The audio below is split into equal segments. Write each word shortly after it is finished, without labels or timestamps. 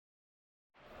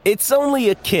It's only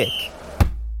a kick,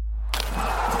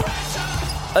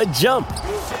 a jump,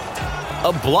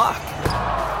 a block.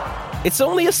 It's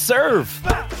only a serve.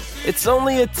 It's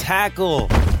only a tackle,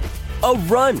 a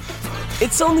run.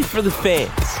 It's only for the fans.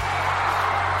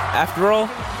 After all,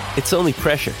 it's only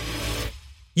pressure.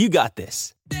 You got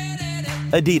this.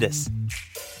 Adidas.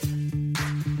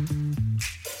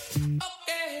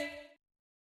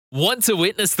 Want to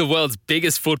witness the world's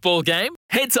biggest football game?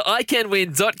 Head to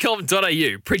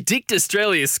iCanWin.com.au, predict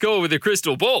Australia's score with a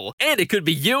crystal ball, and it could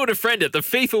be you and a friend at the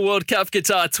FIFA World Cup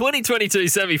Qatar 2022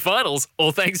 semi-finals,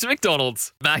 all thanks to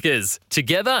McDonald's. Maccas,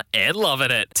 together and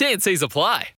loving it. TNCs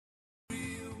apply.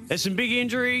 There's some big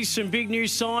injuries, some big new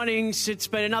signings. It's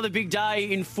been another big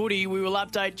day in footy. We will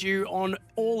update you on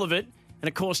all of it. And,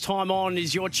 of course, time on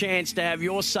is your chance to have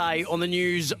your say on the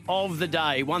news of the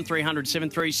day. 1300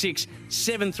 736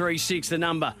 736, the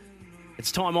number.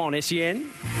 It's time on,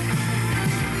 SEN.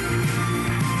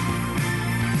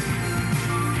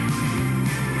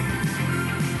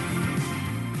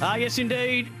 Yes,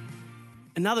 indeed.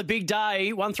 Another big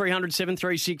day, 1300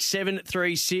 736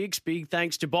 736. Big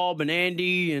thanks to Bob and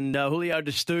Andy and Julio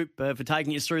de Stoop for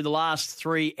taking us through the last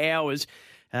 3 hours.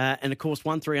 And, of course,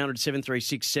 1300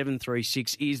 736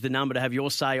 736 is the number to have your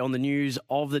say on the news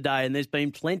of the day. And there's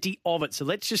been plenty of it. So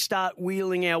let's just start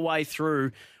wheeling our way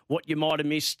through what you might have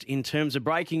missed in terms of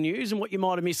breaking news and what you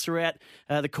might have missed throughout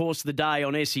the course of the day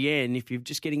on SEN. If you're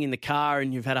just getting in the car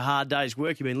and you've had a hard day's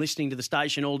work, you've been listening to the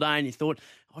station all day and you thought,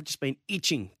 I've just been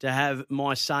itching to have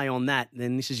my say on that,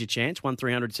 then this is your chance,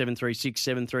 1300 736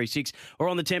 736. Or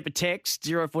on the Temper text,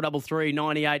 0433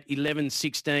 98 11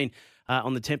 16.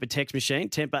 On the Temper text machine.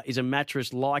 Temper is a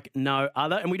mattress like no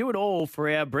other. And we do it all for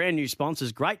our brand new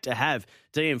sponsors. Great to have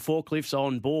DM Forklifts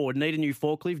on board. Need a new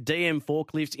forklift? DM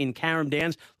Forklifts in Carrum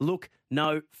Downs. Look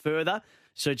no further.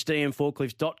 Search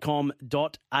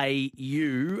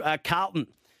dmforklifts.com.au. Carlton,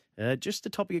 just the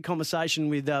topic of conversation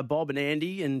with Bob and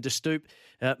Andy and De Stoop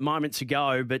moments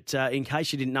ago. But in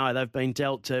case you didn't know, they've been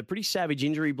dealt a pretty savage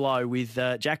injury blow with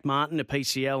Jack Martin, a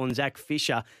PCL, and Zach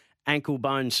Fisher, ankle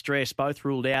bone stress, both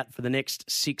ruled out for the next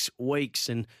 6 weeks.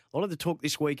 And a lot of the talk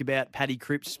this week about Paddy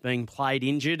Cripps being played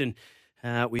injured. And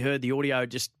we heard the audio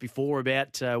just before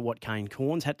about what Kane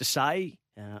Cornes had to say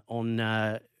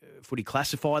on Footy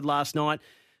Classified last night.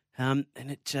 And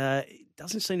it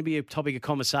doesn't seem to be a topic of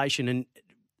conversation. And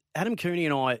Adam Cooney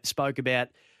and I spoke about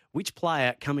which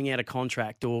player coming out of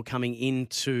contract or coming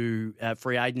into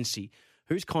free agency,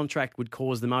 whose contract would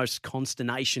cause the most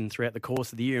consternation throughout the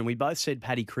course of the year. And we both said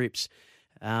Paddy Cripps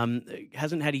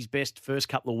hasn't had his best first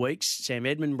couple of weeks. Sam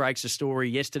Edmund breaks a story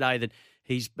yesterday that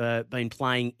he's been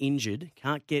playing injured.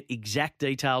 Can't get exact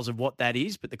details of what that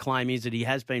is, but the claim is that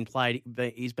he's being played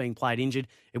injured.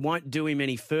 It won't do him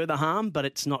any further harm, but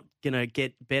it's not going to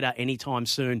get better anytime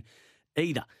soon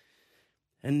either.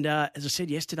 And as I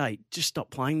said yesterday, just stop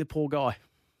playing the poor guy.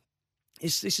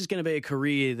 This is going to be a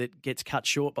career that gets cut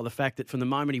short by the fact that from the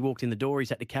moment he walked in the door, he's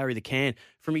had to carry the can.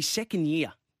 From his second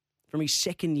year,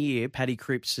 Paddy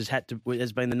Cripps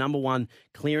has been the number one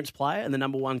clearance player and the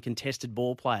number one contested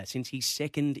ball player since his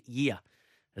second year.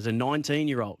 As a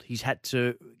 19-year-old, he's had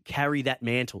to carry that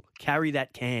mantle, carry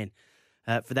that can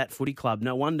for that footy club.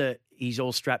 No wonder he's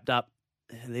all strapped up.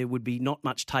 There would be not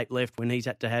much tape left when he's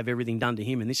had to have everything done to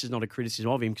him. And this is not a criticism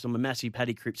of him because I'm a massive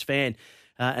Paddy Cripps fan.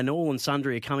 And all and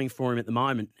sundry are coming for him at the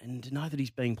moment. And to know that he's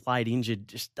being played injured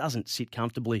just doesn't sit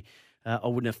comfortably, I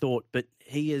wouldn't have thought. But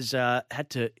he has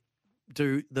had to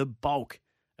do the bulk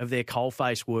of their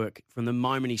coalface work from the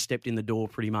moment he stepped in the door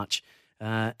pretty much.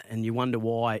 And you wonder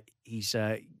why he's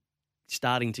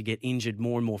starting to get injured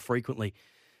more and more frequently.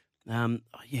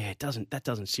 That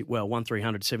doesn't sit well.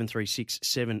 1300 736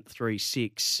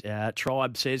 736.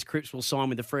 Tribe says Cripps will sign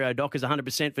with the Freo Dockers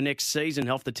 100% for next season.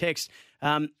 Off the text.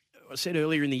 I said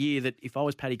earlier in the year that if I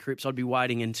was Paddy Cripps, I'd be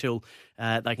waiting until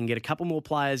they can get a couple more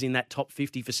players in that top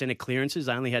 50% of clearances.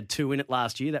 They only had 2 in it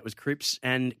last year. That was Cripps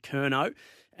and Curnow.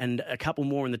 And a couple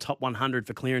more in the top 100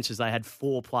 for clearances. They had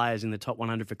 4 players in the top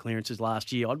 100 for clearances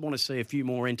last year. I'd want to see a few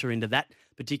more enter into that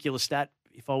particular stat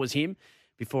if I was him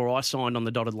before I signed on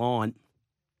the dotted line.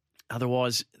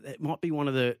 Otherwise, it might be one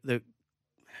of it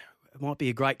might be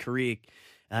a great career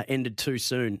ended too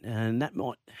soon. And that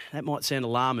might sound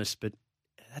alarmist, but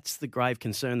that's the grave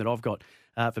concern that I've got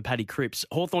for Paddy Cripps.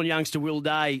 Hawthorn youngster Will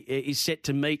Day is set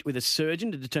to meet with a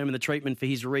surgeon to determine the treatment for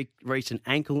his recent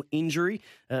ankle injury.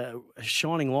 A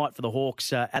shining light for the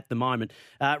Hawks at the moment.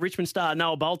 Richmond star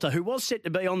Noah Bolter, who was set to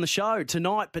be on the show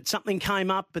tonight, but something came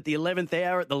up at the 11th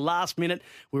hour at the last minute.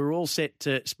 We were all set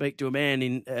to speak to a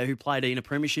man who played in a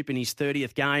premiership in his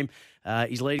 30th game.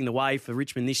 He's leading the way for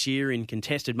Richmond this year in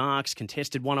contested marks,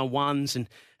 contested one-on-ones, and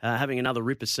having another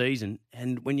ripper season.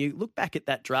 And when you look back at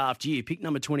that draft year, pick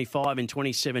number 25 in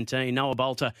 2017, Noah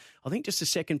Bolter, I think just the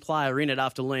second player in it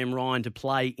after Liam Ryan to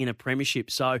play in a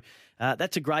premiership. So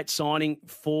that's a great signing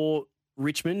for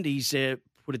Richmond. He's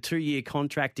put a 2-year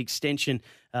contract extension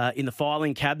in the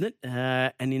filing cabinet.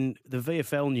 And in the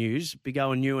VFL news, Big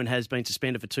Owen Ewan has been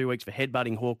suspended for 2 weeks for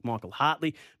headbutting Hawk Michael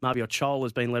Hartley. Marby Ochol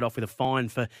has been let off with a fine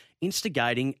for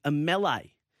instigating a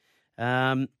melee.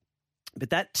 But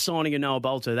that signing of Noah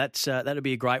Bolter, that'll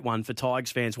be a great one for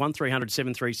Tigers fans. 1300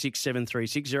 736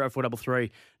 736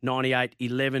 0433 98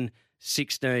 11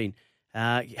 16.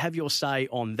 Have your say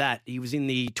on that. He was in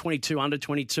the 22 under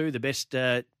 22, the best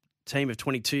team of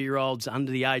 22-year-olds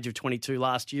under the age of 22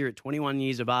 last year at 21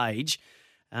 years of age.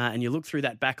 And you look through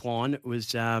that back line, it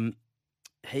was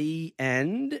he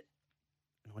and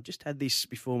I just had this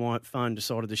before my phone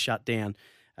decided to shut down.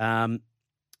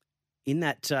 In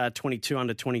that 22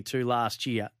 under 22 last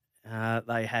year,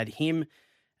 they had him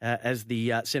as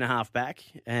the centre-half back,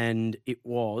 and it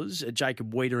was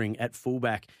Jacob Wiedering at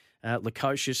fullback,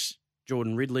 Lukosius,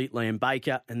 Jordan Ridley, Liam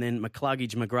Baker, and then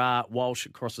McCluggage, McGrath, Walsh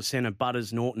across the centre,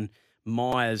 Butters, Norton,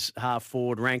 Myers, half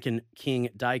forward, Rankin, King,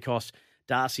 Dacos,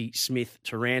 Darcy, Smith,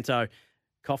 Taranto,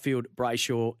 Caulfield,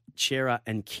 Brayshaw, Chera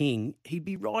and King. He'd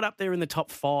be right up there in the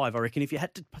top 5, I reckon. If you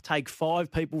had to take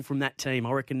 5 people from that team,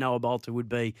 I reckon Noah Bolter would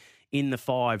be in the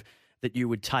 5 that you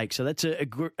would take. So that's a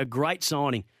great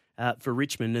signing for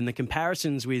Richmond. And the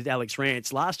comparisons with Alex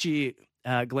Rance. Last year,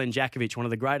 Glenn Jakovic, one of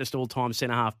the greatest all-time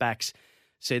centre-half backs,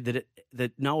 said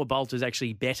that Noah Bolter is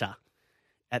actually better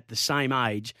at the same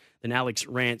age than Alex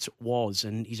Rance was.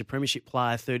 And he's a premiership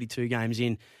player, 32 games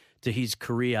in to his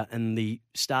career, and the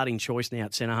starting choice now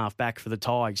at centre-half back for the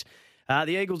Tigers.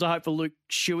 The Eagles are hopeful Luke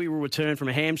Shuey will return from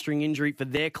a hamstring injury for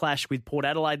their clash with Port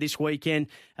Adelaide this weekend.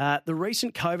 The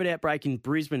recent COVID outbreak in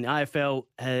Brisbane, AFL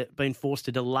have been forced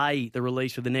to delay the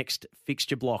release of the next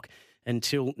fixture block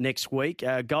until next week.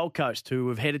 Gold Coast, who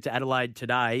have headed to Adelaide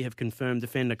today, have confirmed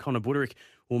defender Connor Buderick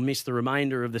will miss the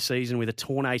remainder of the season with a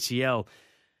torn ACL.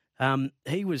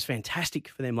 He was fantastic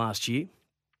for them last year.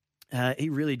 He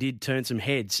really did turn some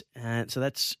heads. So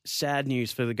that's sad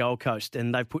news for the Gold Coast.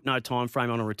 And they've put no time frame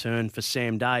on a return for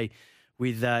Sam Day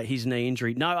with his knee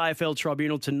injury. No AFL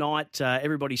tribunal tonight.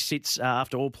 Everybody sits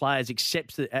after all players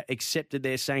accepted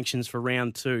their sanctions for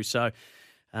round 2. So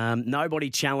nobody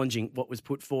challenging what was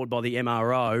put forward by the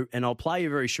MRO. And I'll play you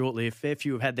very shortly. A fair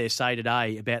few have had their say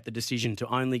today about the decision to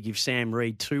only give Sam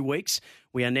Reid 2 weeks.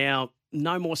 We are now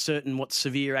no more certain what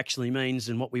severe actually means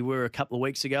than what we were a couple of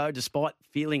weeks ago, despite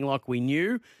feeling like we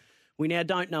knew. We now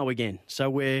don't know again. So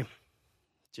we're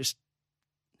just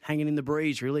hanging in the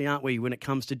breeze, really, aren't we, when it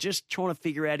comes to just trying to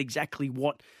figure out exactly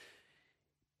what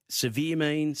severe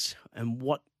means and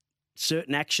what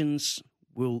certain actions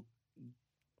will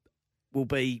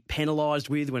be penalised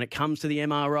with when it comes to the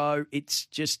MRO. It's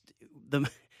just,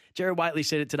 Gerard Whateley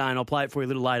said it today, and I'll play it for you a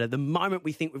little later. The moment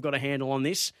we think we've got a handle on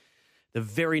this, the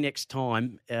very next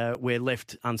time we're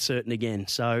left uncertain again.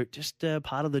 So just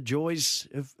part of the joys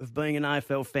of being an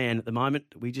AFL fan at the moment.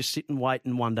 We just sit and wait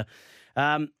and wonder.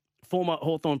 Former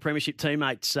Hawthorn Premiership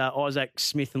teammates Isaac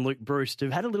Smith and Luke Bruce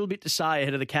have had a little bit to say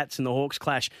ahead of the Cats and the Hawks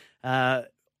clash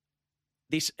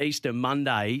this Easter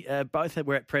Monday. Both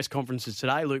were at press conferences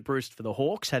today. Luke Bruce for the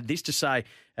Hawks had this to say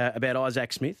about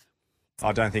Isaac Smith.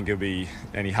 I don't think it'll be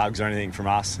any hugs or anything from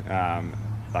us.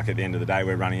 Like at the end of the day,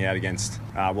 we're running out against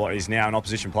what is now an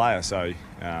opposition player. So you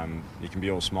can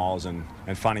be all smiles and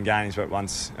fun and games, but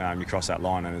once you cross that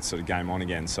line and it's sort of game on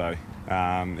again. So,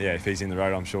 if he's in the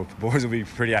road, I'm sure the boys will be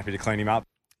pretty happy to clean him up.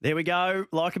 There we go.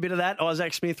 Like a bit of that.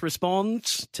 Isaac Smith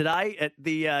responds today at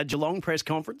the Geelong press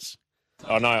conference.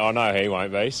 I know he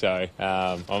won't be, so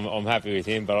I'm happy with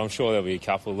him, but I'm sure there'll be a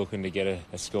couple looking to get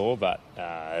a score, but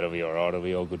it'll be all right. It'll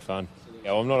be all good fun.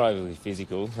 Yeah, well, I'm not overly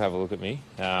physical, have a look at me,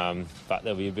 but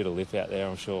there'll be a bit of lip out there,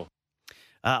 I'm sure.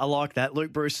 I like that.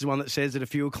 Luke Bruce is one that says that a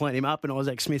few will clean him up, and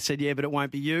Isaac Smith said, yeah, but it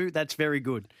won't be you. That's very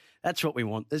good. That's what we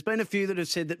want. There's been a few that have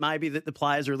said that maybe that the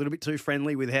players are a little bit too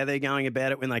friendly with how they're going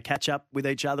about it when they catch up with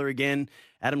each other again.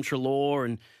 Adam Treloar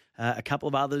and a couple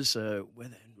of others,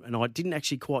 and I didn't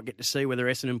actually quite get to see whether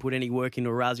Essendon put any work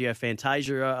into Orazio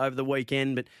Fantasia over the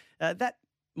weekend, but that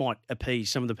might appease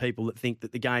some of the people that think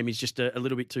that the game is just a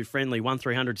little bit too friendly.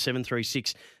 1300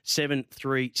 736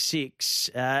 736.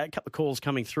 A couple of calls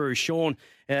coming through. Sean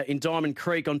in Diamond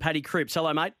Creek on Paddy Cripps.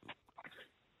 Hello, mate.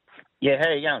 Yeah,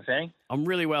 how you going, Sam? I'm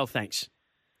really well, thanks.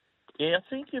 Yeah, I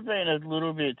think you've been a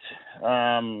little bit,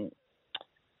 I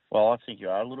think you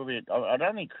are a little bit. I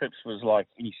don't think Cripps was like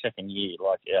in his second year,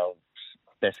 like our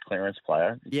best clearance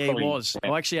player. Yeah, he was.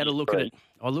 I actually had a look at it.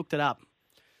 I looked it up.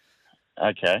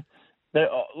 Okay. But,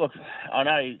 look, I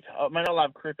know. I mean, I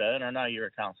love Cripper, and I know you're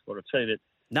a Carlton supporter too. But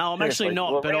no, I'm actually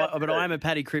not. Well, but I am a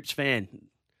Paddy Cripps fan.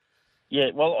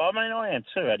 Yeah, well, I mean, I am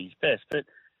too at his best. But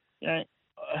I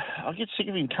get sick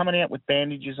of him coming out with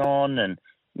bandages on, and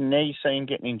now you see him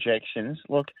getting injections.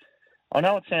 Look, I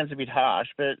know it sounds a bit harsh,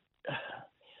 but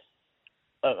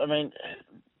I mean,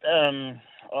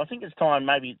 I think it's time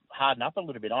maybe harden up a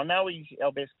little bit. I know he's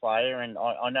our best player, and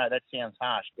I know that sounds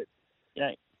harsh, but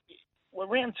we're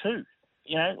round 2.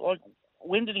 Like,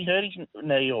 when did he hurt his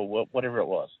knee or whatever it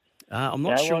was? I'm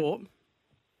not sure.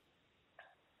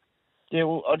 Yeah,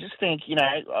 well, I just think,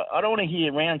 I don't want to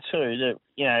hear round 2 that,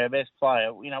 our best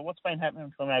player, what's been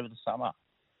happening to him over the summer?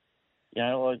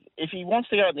 Like, if he wants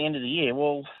to go at the end of the year,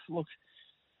 well, look,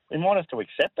 we might have to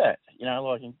accept that,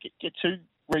 and get 2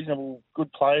 reasonable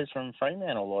good players from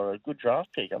Fremantle or a good draft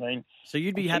pick. I mean... So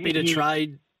you'd be happy to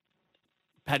trade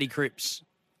Paddy Cripps?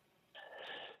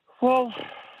 Well,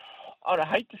 I'd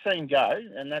hate to see him go,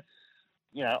 and that's,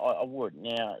 I would.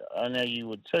 Now, I know you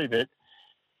would too, but,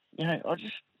 I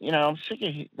just, I'm sick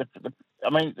of I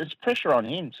mean, there's pressure on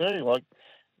him too. Like,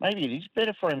 maybe it is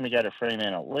better for him to go to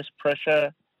Fremantle. Less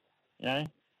pressure,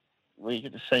 we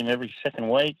get to see him every second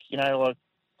week. Like,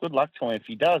 good luck to him if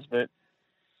he does, but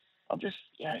I'm just,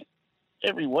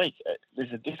 every week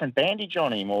there's a different bandage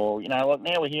on him, or, like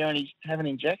now we're hearing he's having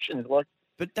injections. Like,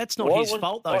 but that's not his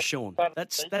fault, though, Sean.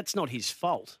 That's not his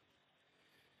fault.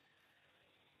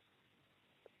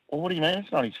 Well, what do you mean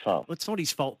it's not his fault? Well, it's not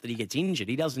his fault that he gets injured.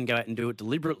 He doesn't go out and do it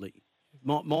deliberately.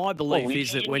 My belief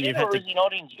is that when you've had to... Or is he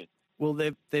not injured? Well,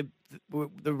 the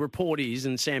report is,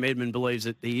 and Sam Edmund believes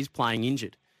that he is playing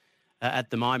injured at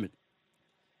the moment.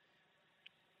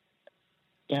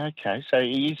 Yeah, okay, so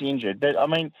he is injured. But, I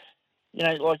mean,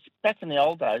 like back in the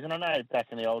old days, and I know back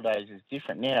in the old days is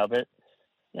different now, but,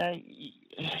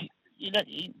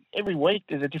 every week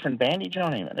there's a different bandage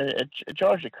on him. It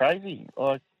drives you crazy.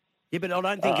 Like, yeah, but I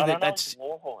don't think that's...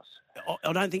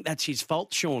 I don't think that's his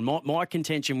fault, Sean. My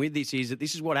contention with this is that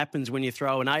this is what happens when you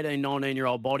throw an 18,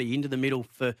 19-year-old body into the middle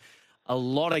for a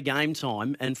lot of game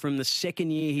time. And from the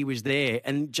second year he was there,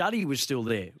 and Juddy was still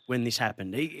there when this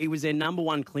happened. He was their number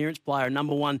 1 clearance player,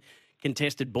 number 1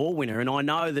 contested ball winner. And I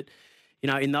know that,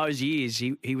 in those years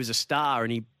he was a star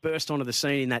and he burst onto the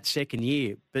scene in that second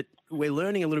year. But we're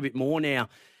learning a little bit more now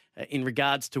in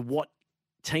regards to what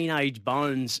teenage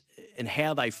bones and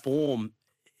how they form.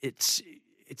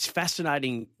 It's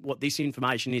fascinating what this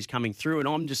information is coming through, and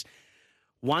I'm just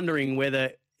wondering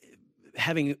whether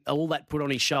having all that put on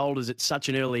his shoulders at such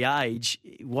an early age,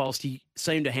 whilst he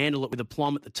seemed to handle it with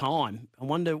aplomb at the time, I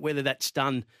wonder whether that's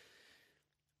done,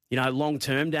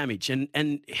 long-term damage.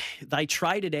 And they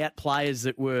traded out players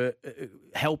that were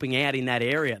helping out in that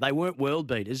area. They weren't world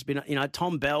beaters. But,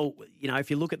 Tom Bell,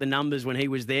 if you look at the numbers when he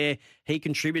was there, he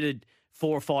contributed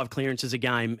 4 or 5 clearances a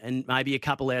game and maybe a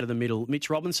couple out of the middle. Mitch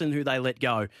Robinson, who they let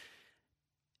go,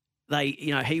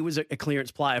 he was a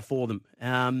clearance player for them,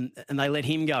 and they let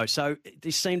him go. So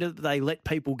this seemed that they let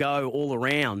people go all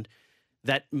around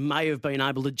that may have been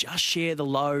able to just share the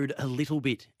load a little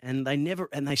bit, and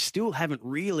they still haven't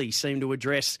really seemed to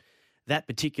address that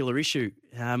particular issue,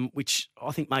 which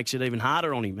I think makes it even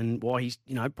harder on him, and why he's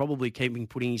probably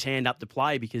putting his hand up to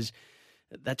play, because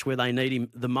that's where they need him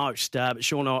the most. But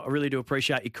Sean, I really do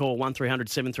appreciate your call. 1300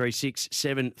 736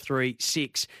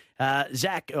 736.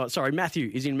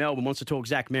 Matthew is in Melbourne, wants to talk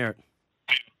Zach Merritt.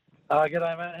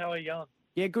 G'day, mate. How are you going?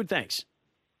 Yeah, good, thanks.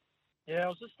 Yeah, I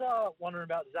was just wondering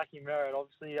about Zachy Merritt.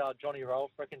 Obviously, Johnny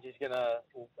Rolfe reckons he's going to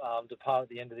depart at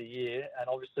the end of the year, and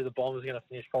obviously the Bombers are going to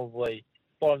finish probably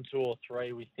bottom 2 or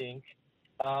 3, we think.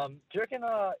 Do you reckon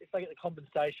if they get the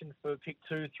compensation for pick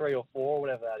 2, 3 or 4, or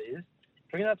whatever that is,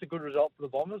 do you think that's a good result for the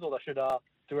Bombers, or they should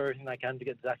do everything they can to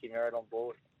get Zachy Merritt on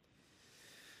board?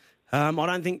 I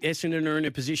don't think Essendon are in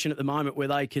a position at the moment where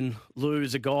they can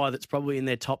lose a guy that's probably in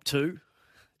their top 2,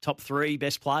 top 3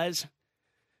 best players.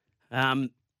 I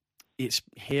don't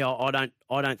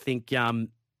think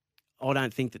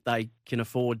that they can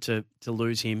afford to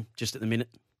lose him just at the minute.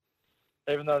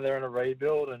 Even though they're in a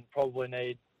rebuild and probably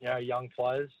need young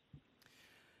players.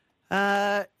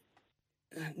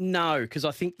 No, because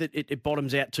I think that it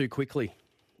bottoms out too quickly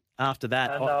after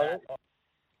that.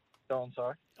 Go on,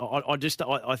 sorry.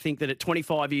 I think that at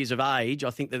 25 years of age, I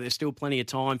think that there's still plenty of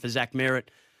time for Zach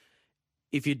Merritt.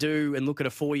 If you do and look at a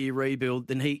 4-year rebuild,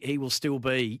 then he will still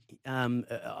be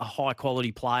a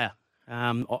high-quality player.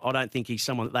 I don't think he's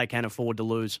someone that they can afford to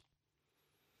lose.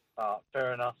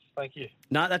 Fair enough. Thank you.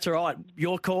 No, that's all right.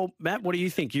 Your call, Matt. What do you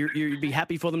think? You'd be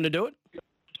happy for them to do it?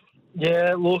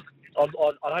 Yeah, look,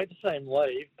 I'd hate to see him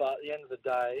leave, but at the end of the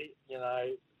day,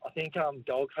 I think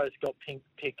Gold Coast got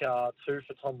pick 2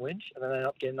 for Tom Lynch, and then they ended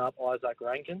up getting up Isaac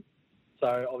Rankin.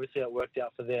 So obviously it worked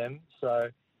out for them. So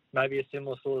maybe a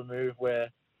similar sort of move where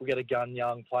we get a gun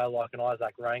young player like an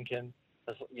Isaac Rankin,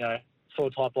 sort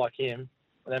of type like him,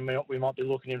 and then we might be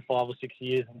looking in 5 or 6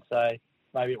 years and say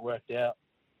maybe it worked out.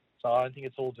 So I don't think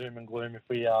it's all doom and gloom if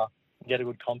we get a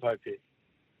good compo pick.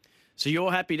 So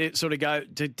you're happy to sort of go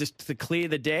to clear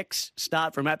the decks,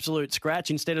 start from absolute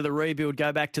scratch instead of the rebuild,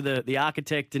 go back to the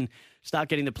architect and start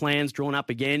getting the plans drawn up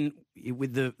again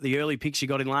with the early picks you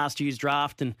got in last year's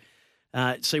draft and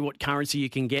see what currency you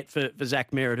can get for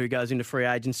Zach Merritt, who goes into free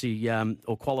agency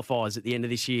or qualifies at the end of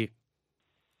this year.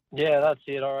 Yeah, that's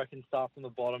it. I reckon start from the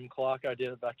bottom. Clarko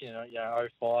did it back in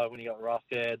 05 when he got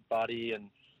Roughhead, Buddy, and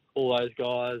all those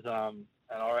guys.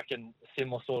 And I reckon a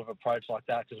similar sort of approach like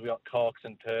that because we got Cox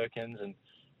and Perkins and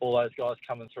all those guys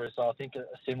coming through. So I think a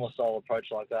similar style approach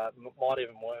like that might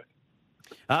even work.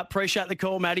 Appreciate the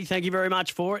call, Matty. Thank you very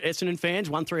much for it. Essendon fans,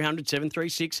 1300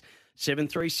 736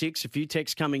 736. A few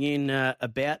texts coming in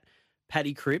about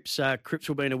Paddy Cripps. Cripps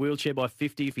will be in a wheelchair by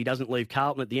 50 if he doesn't leave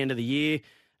Carlton at the end of the year.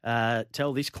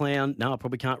 Tell this clown. No, I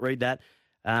probably can't read that.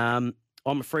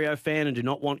 I'm a Freo fan and do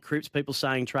not want Cripps. People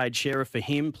saying trade Sheriff for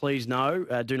him. Please no,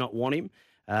 do not want him.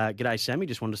 G'day, Sammy.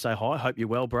 Just wanted to say hi. Hope you're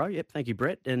well, bro. Yep, thank you,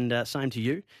 Brett. And same to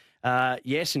you.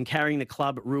 Yes, and carrying the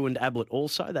club ruined Ablett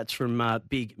also. That's from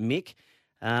Big Mick.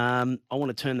 I want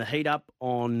to turn the heat up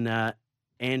on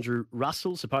Andrew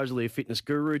Russell, supposedly a fitness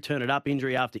guru. Turn it up,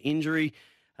 injury after injury.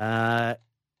 And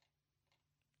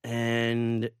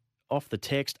off the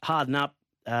text, harden up.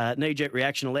 Knee-jerk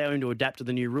reaction, allow him to adapt to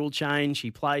the new rule change. He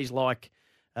plays like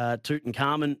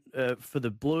Tutankhamun for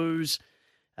the Blues.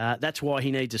 That's why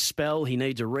he needs a spell. He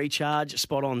needs a recharge.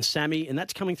 Spot on, Sammy. And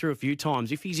that's coming through a few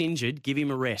times. If he's injured, give him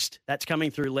a rest. That's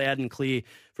coming through loud and clear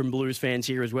from Blues fans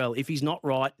here as well. If he's not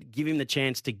right, give him the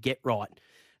chance to get right.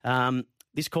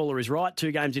 This caller is right.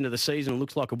 2 games into the season,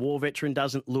 looks like a war veteran.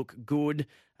 Doesn't look good.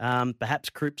 Perhaps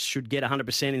Cripps should get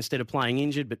 100% instead of playing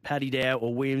injured, but Paddy Dow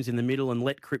or Williams in the middle and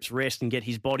let Cripps rest and get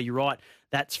his body right.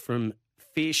 That's from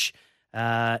Fish.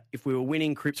 If we were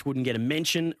winning, Cripps wouldn't get a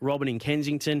mention. Robin in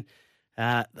Kensington.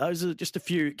 Those are just a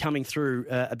few coming through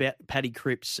about Paddy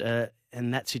Cripps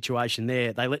and that situation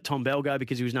there. They let Tom Bell go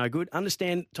because he was no good.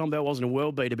 Understand Tom Bell wasn't a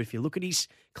world beater, but if you look at his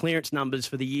clearance numbers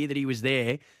for the year that he was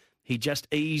there, he just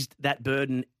eased that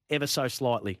burden ever so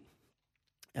slightly.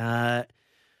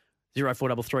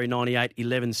 0433 98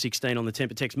 11 16 on the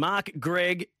temper text. Mark,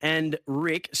 Greg and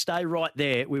Rick, stay right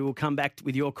there. We will come back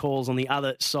with your calls on the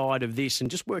other side of this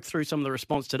and just work through some of the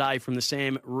response today from the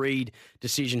Sam Reid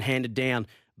decision handed down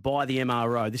by the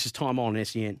MRO. This is Time On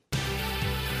SEN.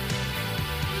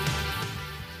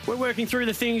 We're working through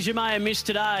the things you may have missed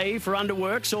today for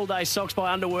Underworks. All-day socks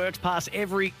by Underworks pass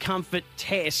every comfort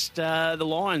test. The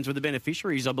Lions were the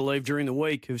beneficiaries, I believe, during the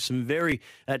week of some very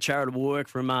charitable work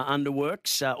from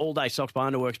Underworks. All-day socks by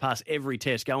Underworks pass every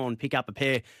test. Go on, pick up a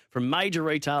pair from major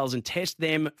retailers and test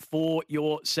them for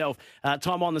yourself.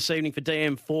 Time on this evening for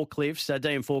DM Forklifts.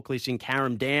 DM Forklifts in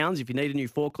Carrum Downs. If you need a new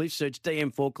forklift, search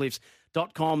DM Forklifts.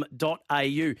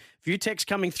 .com.au. Few texts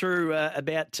coming through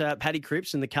about Paddy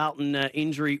Cripps and the Carlton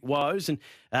injury woes. And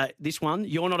this one,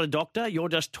 you're not a doctor, you're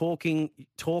just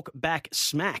talk back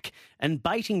smack and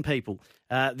baiting people.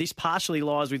 This partially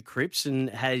lies with Cripps and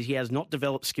he has not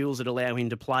developed skills that allow him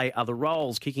to play other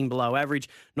roles, kicking below average,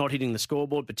 not hitting the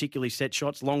scoreboard, particularly set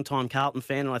shots. Long-time Carlton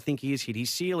fan, and I think he has hit his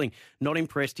ceiling. Not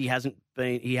impressed he hasn't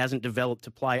developed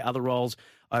to play other roles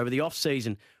over the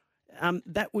off-season.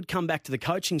 That would come back to the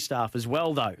coaching staff as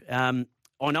well, though.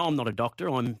 I know I'm not a doctor.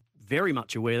 I'm very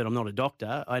much aware that I'm not a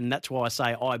doctor, and that's why I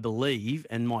say I believe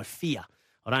and my fear.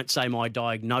 I don't say my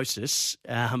diagnosis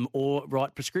or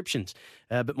write prescriptions.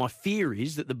 But my fear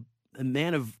is that the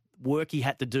amount of work he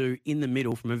had to do in the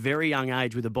middle from a very young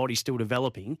age with the body still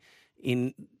developing,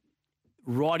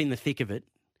 right in the thick of it,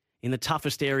 in the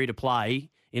toughest area to play,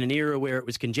 in an era where it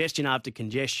was congestion after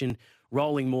congestion,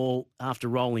 rolling maul after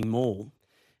rolling maul.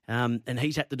 And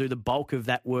he's had to do the bulk of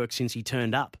that work since he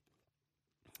turned up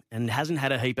and hasn't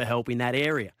had a heap of help in that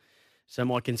area. So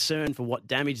my concern for what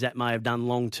damage that may have done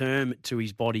long-term to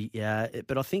his body,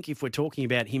 but I think if we're talking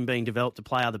about him being developed to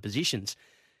play other positions,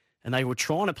 and they were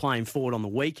trying to play him forward on the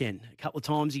weekend, a couple of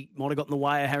times he might have got in the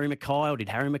way of Harry Mackay, or did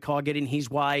Harry Mackay get in his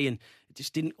way, and it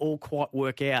just didn't all quite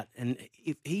work out. And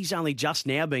if he's only just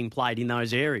now being played in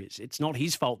those areas, it's not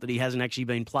his fault that he hasn't actually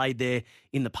been played there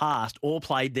in the past or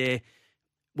played there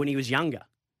when he was younger.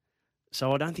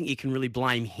 So I don't think you can really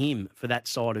blame him for that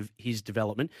side of his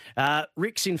development.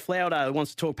 Rick's in Floudale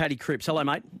wants to talk Paddy Cripps. Hello,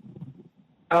 mate.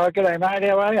 Oh, g'day, mate.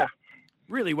 How are you?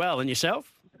 Really well. And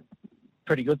yourself?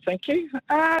 pretty good, thank you.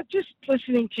 Just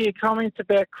listening to your comments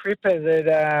about Cripper that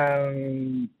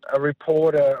a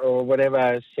reporter or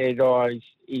whatever said,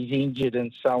 he's injured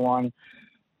and so on.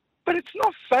 But it's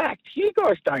not fact. You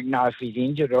guys don't know if he's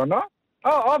injured or not.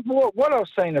 What I've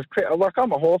seen of Cripper, like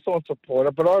I'm a Hawthorn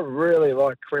supporter, but I really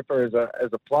like Cripper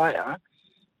as a player.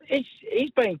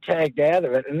 He's been tagged out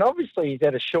of it, and obviously he's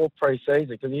had a short pre-season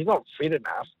because he's not fit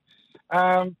enough.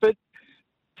 But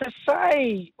to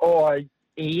say,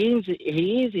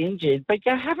 he is injured, but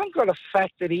you haven't got a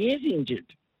fact that he is injured.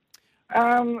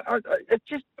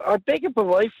 I beg a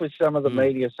belief with some of the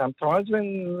media sometimes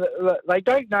when they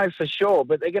don't know for sure,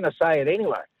 but they're going to say it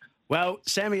anyway. Well,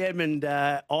 Sammy Edmund,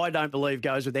 I don't believe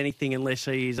goes with anything unless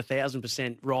he is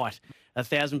 1,000% right,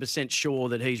 1,000% sure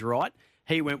that he's right.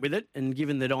 He went with it, and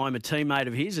given that I'm a teammate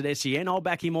of his at SEN, I'll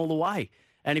back him all the way.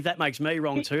 And if that makes me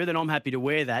wrong too, then I'm happy to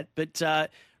wear that. But,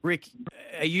 Rick,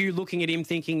 are you looking at him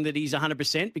thinking that he's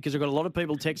 100%? Because I've got a lot of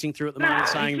people texting through at the moment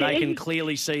saying they can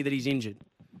clearly see that he's injured.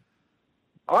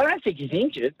 I don't think he's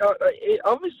injured.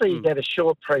 Obviously, he's had a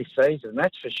short pre-season,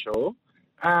 that's for sure.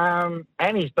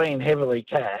 And he's been heavily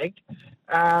tagged.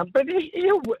 But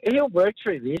he'll work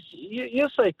through this. You'll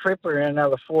see Cripper in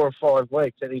another 4 or 5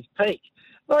 weeks at his peak.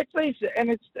 Like these,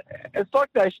 and it's like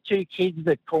those 2 kids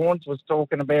that Corns was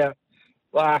talking about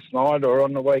last night or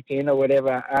on the weekend or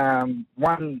whatever.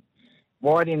 One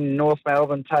White in North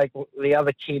Melbourne take the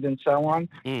other kid and so on.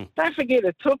 Don't forget,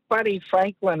 it took Buddy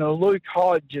Franklin and Luke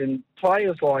Hodge and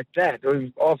players like that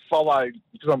who I've followed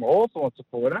because I'm a Hawthorn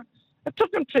supporter. It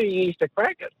took them 2 years to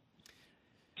crack it.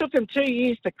 It took them 2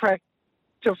 years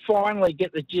to finally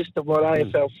get the gist of what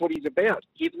AFL footy's about.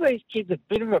 Give these kids a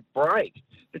bit of a break.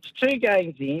 It's 2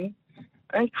 games in,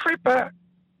 and Cripper,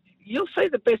 you'll see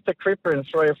the best of Cripper in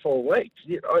 3 or 4 weeks.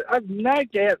 I've no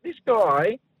doubt this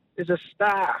guy is a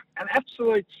star, an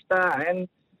absolute star. And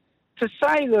to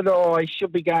say that he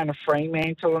should be going to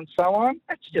Fremantle and so on,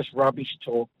 that's just rubbish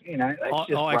talk.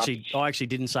 I actually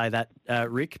didn't say that,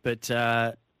 Rick, but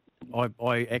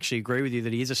I actually agree with you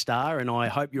that he is a star, and I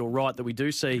hope you're right that we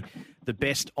do see the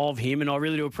best of him. And I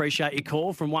really do appreciate your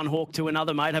call from one hawk to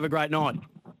another, mate. Have a great night.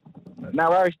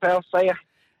 No worries, pal. See ya.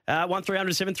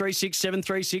 1300 736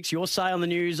 736. Your say on the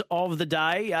news of the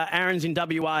day. Aaron's in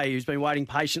WA, who's been waiting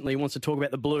patiently, wants to talk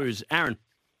about the Blues. Aaron.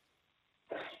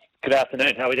 Good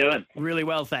afternoon. How are we doing? Really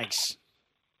well, thanks.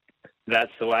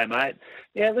 That's the way, mate.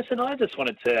 Yeah, listen, I just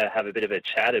wanted to have a bit of a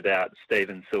chat about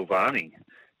Stephen Silvani,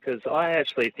 because I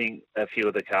actually think a few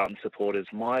of the Carlton supporters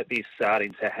might be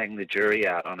starting to hang the jury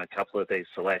out on a couple of these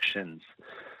selections.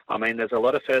 I mean, there's a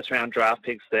lot of first-round draft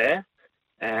picks there,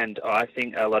 and I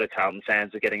think a lot of Carlton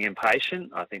fans are getting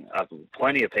impatient. I think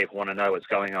plenty of people want to know what's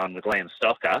going on with Liam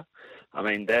Stocker. I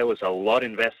mean, there was a lot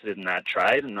invested in that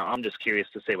trade, and I'm just curious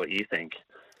to see what you think.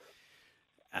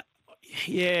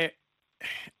 Yeah,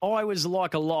 I was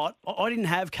like a lot. I didn't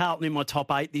have Carlton in my top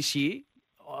 8 this year.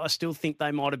 I still think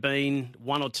they might have been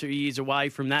 1 or 2 years away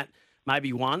from that,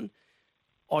 maybe 1.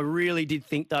 I really did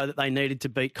think, though, that they needed to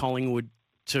beat Collingwood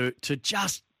to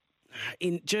just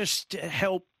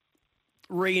help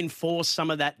reinforce some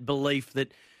of that belief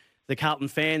that the Carlton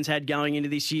fans had going into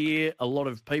this year. A lot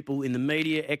of people in the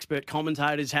media, expert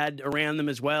commentators had around them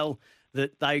as well,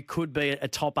 that they could be a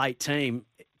top 8 team.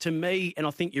 To me, and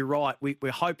I think you're right,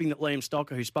 we're hoping that Liam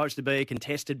Stocker, who's supposed to be a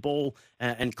contested ball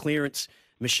and clearance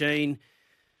machine,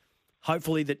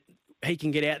 hopefully that he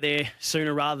can get out there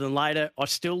sooner rather than later. I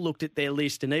still looked at their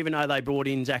list, and even though they brought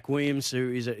in Zach Williams, who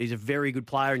is a very good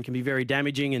player and can be very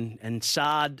damaging, and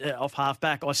Sard off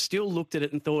halfback, I still looked at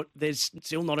it and thought there's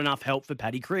still not enough help for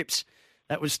Paddy Cripps.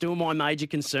 That was still my major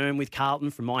concern with Carlton,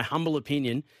 from my humble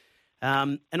opinion.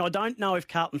 And I don't know if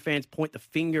Carlton fans point the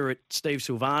finger at Steve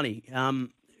Silvani.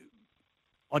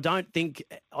 I think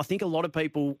a lot of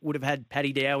people would have had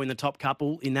Paddy Dow in the top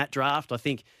couple in that draft. I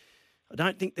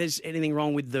don't think there's anything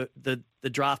wrong with the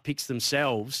draft picks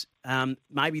themselves.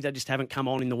 Maybe they just haven't come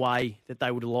on in the way that they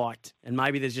would have liked, and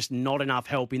maybe there's just not enough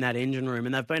help in that engine room.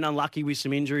 And they've been unlucky with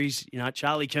some injuries,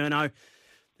 Charlie Curnow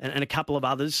and a couple of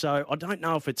others. So I don't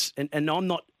know if it's, and I'm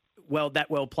not that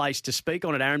well placed to speak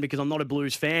on it, Aaron, because I'm not a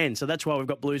Blues fan. So that's why we've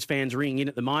got Blues fans ringing in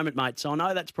at the moment, mate. So I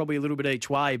know that's probably a little bit each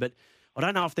way, but I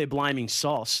don't know if they're blaming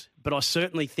Sauce, but I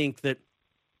certainly think that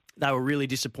they were really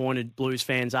disappointed, Blues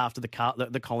fans, after the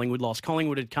Collingwood loss.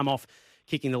 Collingwood had come off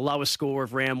kicking the lowest score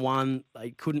of round 1.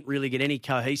 They couldn't really get any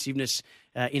cohesiveness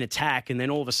in attack, and then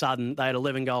all of a sudden they had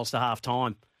 11 goals to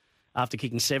half-time after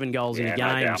kicking 7 goals in a game.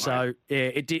 No doubt, so,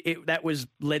 yeah, that was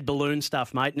lead balloon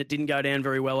stuff, mate, and it didn't go down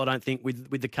very well, I don't think,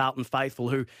 with the Carlton faithful,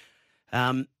 who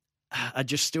are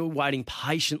just still waiting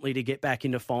patiently to get back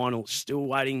into finals, still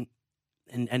waiting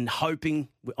and hoping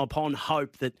upon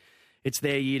hope that it's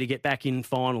their year to get back in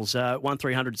finals.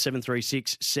 1300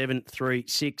 736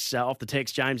 736 off the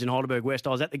text, James in Heidelberg West.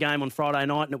 I was at the game on Friday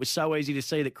night and it was so easy to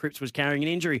see that Cripps was carrying an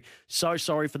injury. So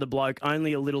sorry for the bloke,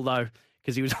 only a little though,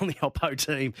 because he was on the Oppo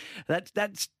team.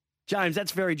 That's James,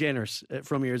 that's very generous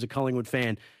from you as a Collingwood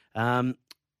fan.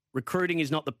 Recruiting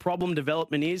is not the problem.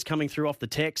 Development is coming through off the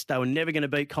text. They were never going to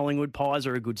beat Collingwood. Pies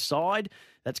are a good side.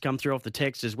 That's come through off the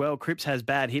text as well. Cripps has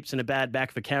bad hips and a bad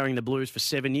back for carrying the Blues for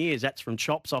 7 years. That's from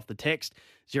Chops off the text.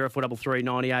 0433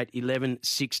 98 11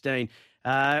 16.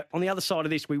 On the other side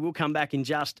of this, we will come back in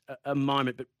just a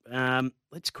moment, but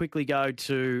let's quickly go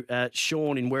to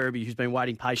Sean in Werribee, who's been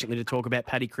waiting patiently to talk about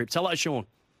Paddy Cripps. Hello, Sean.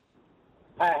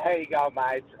 Hey, how you going,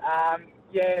 mate?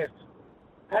 Yes.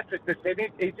 Patrick just said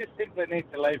he just simply needs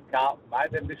to leave Carlton,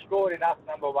 mate. They've destroyed enough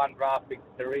number one draft pick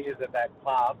careers at that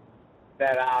club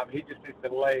that he just needs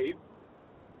to leave.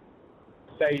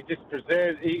 So he just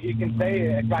preserves. You can see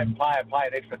a great player play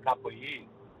an extra couple of years,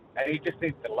 and he just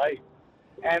needs to leave.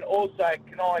 And also,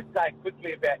 can I say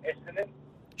quickly about Essendon?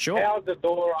 Sure. How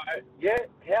Zadoro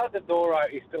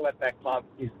is still at that club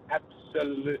is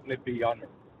absolutely beyond me.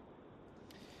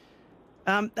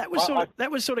 That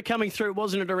was sort of coming through,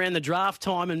 wasn't it, around the draft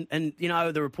time, and you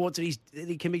know the reports that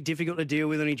he can be difficult to deal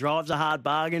with and he drives a hard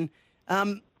bargain.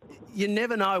 You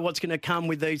never know what's going to come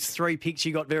with these 3 picks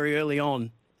you got very early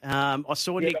on. I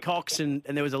saw Nick Cox and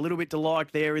there was a little bit to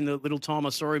like there in the little time I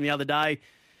saw him the other day.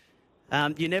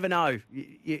 You never know.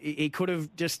 He could have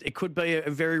it could be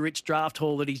a very rich draft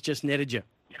haul that he's just netted you.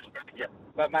 Yeah.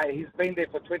 But mate, he's been there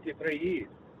for 23 years.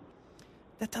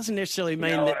 That doesn't necessarily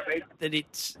mean that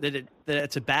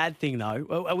it's a bad thing,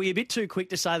 though. Are we a bit too quick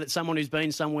to say that someone who's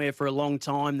been somewhere for a long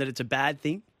time that it's a bad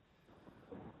thing?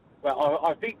 Well,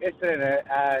 I think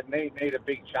Essendon need a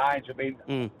big change. I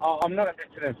mean, I'm not an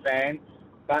Essendon fan,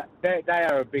 but they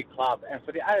are a big club, and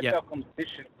for the AFL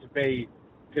competition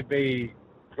to be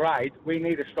great, we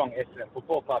need a strong Essendon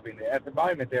football club in there. At the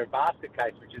moment, they're a basket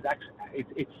case, which is actually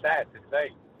it's sad to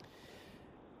see.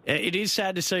 It is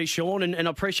sad to see, Sean, and I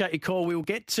appreciate your call. We'll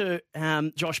get to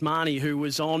Josh Marnie, who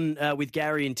was on with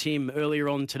Gary and Tim earlier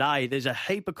on today. There's a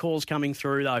heap of calls coming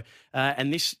through, though,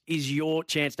 and this is your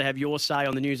chance to have your say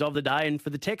on the news of the day. And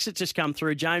for the text that's just come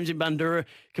through, James in Bundoora,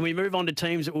 can we move on to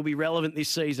teams that will be relevant this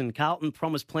season? Carlton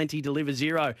promise plenty, deliver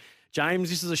zero. James,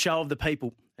 this is a show of the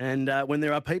people, and when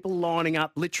there are people lining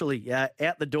up literally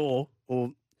out the door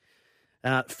or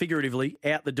figuratively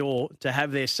out the door to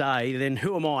have their say, then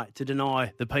who am I to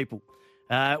deny the people?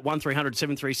 1300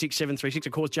 736 736.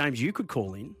 Of course, James, you could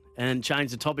call in and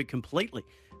change the topic completely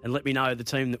and let me know the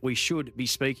team that we should be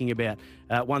speaking about.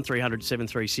 1300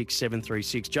 736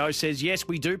 736. Joe says, yes,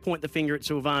 we do point the finger at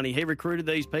Silvani. He recruited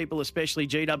these people, especially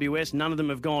GWS. None of them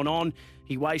have gone on.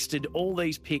 He wasted all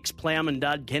these picks. Plowman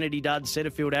dud, Kennedy dud,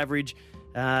 Setterfield average.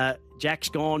 Jack's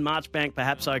gone. Marchbank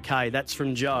perhaps okay. That's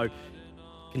from Joe.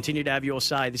 Continue to have your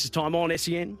say. This is Time On,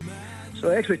 SEN. So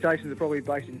expectations are probably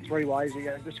based in 3 ways.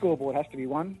 The scoreboard has to be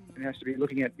one. It has to be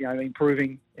looking at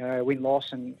improving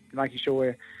win-loss and making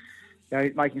sure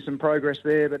we're making some progress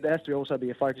there. But there has to also be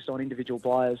a focus on individual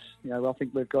players. I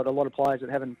think we've got a lot of players that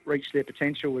haven't reached their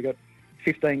potential. We've got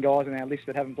 15 guys on our list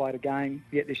that haven't played a game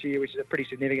yet this year, which is a pretty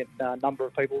significant number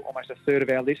of people, almost a third of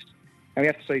our list. And we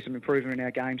have to see some improvement in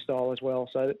our game style as well.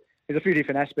 So there's a few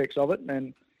different aspects of it.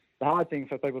 And the hard thing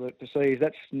for people to see is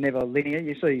that's never linear.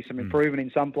 You see some improvement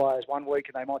in some players one week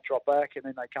and they might drop back and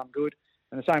then they come good.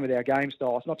 And the same with our game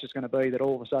style. It's not just going to be that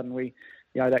all of a sudden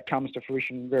that comes to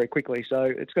fruition very quickly. So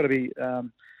it's got to be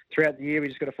throughout the year. We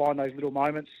just got to find those little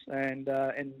moments and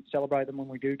celebrate them when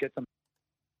we do get them.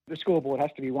 The scoreboard has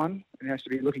to be one. It has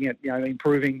to be looking at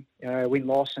improving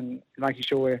win-loss and making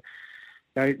sure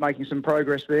we're making some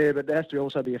progress there. But there has to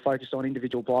also be a focus on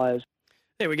individual players.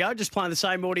 There we go. Just playing the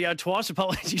same audio twice.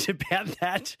 Apologies about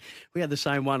that. We had the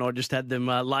same one. I just had them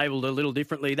labelled a little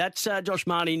differently. That's Josh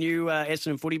Marnie, new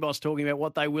Essendon footy boss, talking about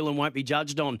what they will and won't be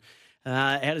judged on.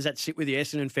 How does that sit with the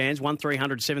Essendon fans?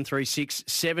 1300 736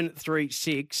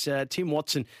 736. Tim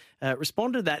Watson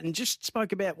responded to that and just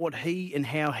spoke about what he and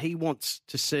how he wants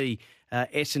to see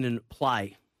Essendon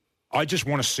play. I just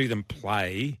want to see them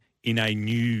play in a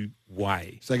new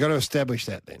way. So they've got to establish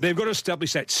that then? They've got to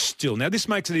establish that still. Now, this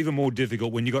makes it even more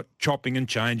difficult when you've got chopping and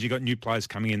change, you've got new players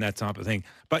coming in, that type of thing.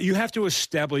 But you have to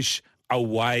establish a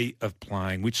way of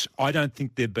playing, which I don't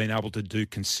think they've been able to do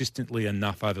consistently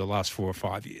enough over the last 4 or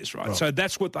 5 years, right? So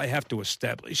that's what they have to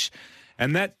establish.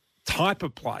 And that type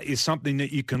of play is something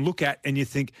that you can look at and you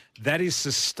think that is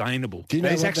sustainable. Do you know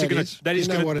what that is? Do you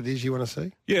know what it is you want to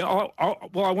see? Yeah, I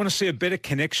want to see a better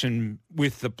connection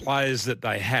with the players that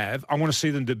they have. I want to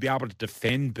see them to be able to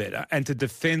defend better and to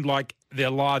defend like their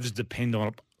lives depend on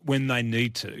it when they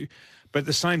need to. But at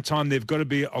the same time, they've got to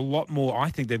be a lot more. I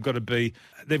think they've got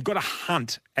to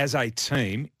hunt as a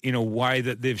team in a way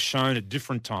that they've shown at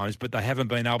different times, but they haven't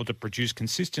been able to produce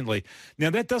consistently. Now,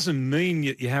 that doesn't mean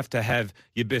you have to have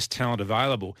your best talent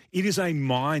available. It is a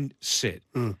mindset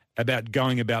about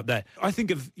going about that. I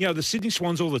think of, the Sydney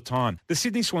Swans all the time. The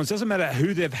Sydney Swans, doesn't matter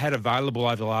who they've had available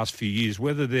over the last few years,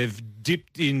 whether they've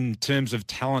dipped in terms of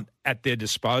talent at their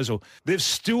disposal, they've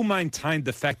still maintained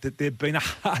the fact that they've been a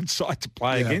hard side to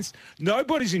play against.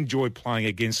 Nobody's enjoyed playing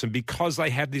against them because they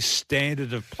have this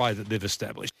standard of play that they've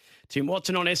established. Tim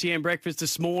Watson on SEN Breakfast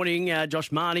this morning. Josh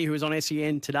Marnie, who was on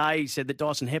SEN today, said that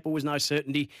Dyson Heppel was no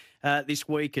certainty this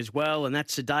week as well, and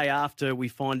that's the day after we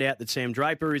find out that Sam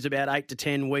Draper is about 8 to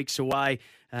 10 weeks away,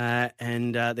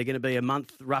 and they're going to be a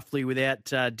month roughly without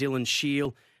Dylan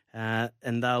Shield,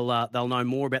 and they'll know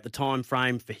more about the time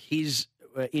frame for his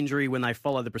injury when they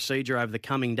follow the procedure over the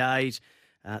coming days.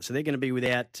 So they're going to be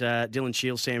without Dylan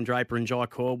Shield, Sam Draper and Jai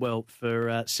Caldwell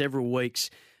for several weeks.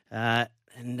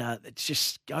 And it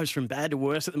just goes from bad to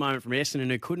worse at the moment from Essendon,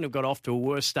 who couldn't have got off to a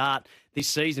worse start this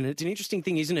season. It's an interesting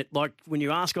thing, isn't it? Like when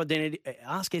you ask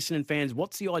Essendon fans,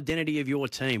 what's the identity of your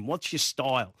team? What's your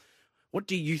style? What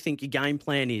do you think your game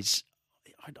plan is?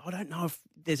 I don't know if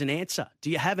there's an answer.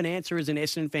 Do you have an answer as an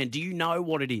Essendon fan? Do you know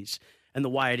what it is and the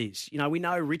way it is? We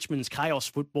know Richmond's chaos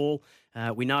football.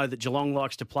 We know that Geelong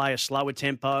likes to play a slower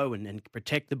tempo and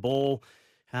protect the ball.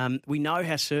 We know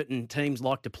how certain teams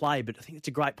like to play, but I think it's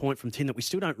a great point from Tim that we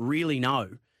still don't really know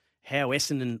how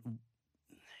Essendon,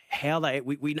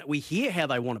 we hear how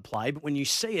they want to play, but when you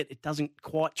see it, it doesn't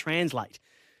quite translate.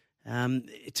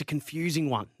 It's a confusing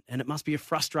one, and it must be a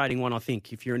frustrating one, I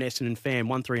think, if you're an Essendon fan.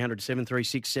 1300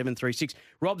 736 736.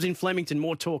 Rob's in Flemington.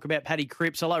 More talk about Paddy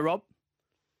Cripps. Hello, Rob.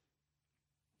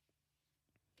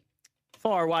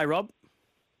 Fire away, Rob.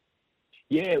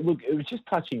 Yeah, look, it was just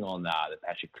touching on the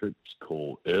Patrick Cripps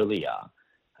call earlier,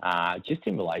 just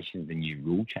in relation to the new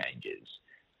rule changes.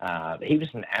 He was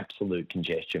an absolute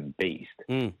congestion beast,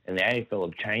 and the AFL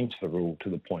have changed the rule to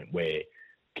the point where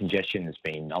congestion has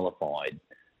been nullified,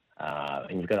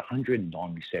 and you've got a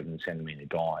 197-centimetre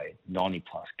guy,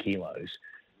 90-plus kilos,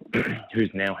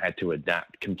 who's now had to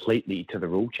adapt completely to the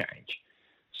rule change.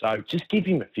 So just give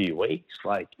him a few weeks.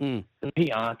 The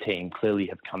PR team clearly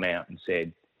have come out and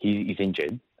said, he's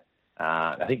injured.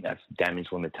 I think that's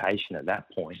damage limitation at that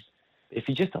point. If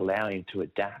you just allow him to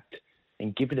adapt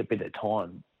and give it a bit of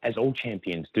time, as all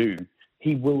champions do,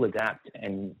 he will adapt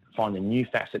and find a new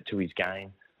facet to his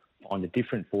game, find a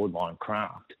different forward line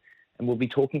craft. And we'll be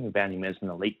talking about him as an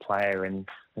elite player in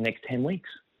the next 10 weeks.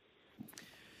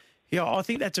 Yeah, I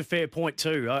think that's a fair point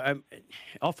too.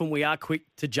 Often we are quick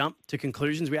to jump to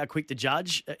conclusions. We are quick to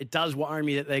judge. It does worry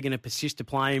me that they're going to persist to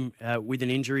play him with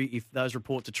an injury if those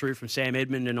reports are true from Sam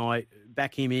Edmund, and I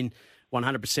back him in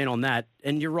 100% on that.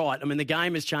 And you're right. I mean, the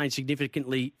game has changed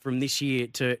significantly from this year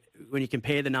to when you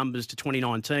compare the numbers to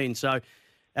 2019. So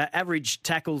average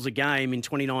tackles a game in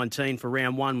 2019 for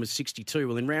round one was 62.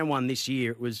 Well, in round one this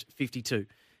year, it was 52.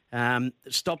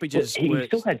 Stoppages he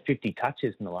still had 50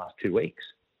 touches in the last 2 weeks.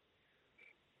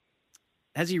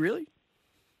 Has he really?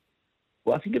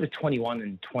 Well, I think it was 21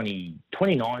 and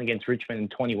 29 against Richmond and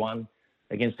 21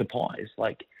 against the Pies.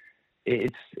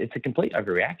 It's a complete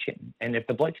overreaction. And if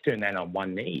the bloke's doing that on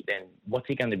one knee, then what's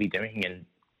he going to be doing in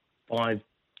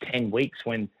 5-10 weeks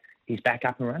when he's back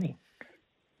up and running?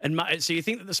 And so you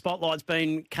think that the spotlight's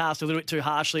been cast a little bit too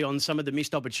harshly on some of the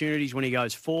missed opportunities when he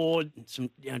goes forward, some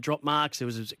drop marks. There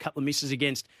was a couple of misses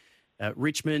against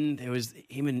Richmond. There was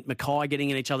him and Mackay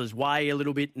getting in each other's way a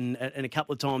little bit, and a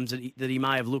couple of times that he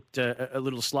may have looked a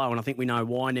little slow, and I think we know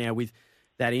why now with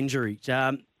that injury.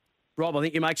 Rob, I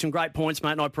think you make some great points,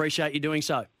 mate, and I appreciate you doing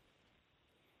so.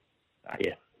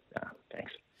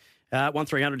 Thanks.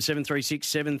 1300 736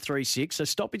 736. So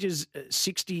stoppages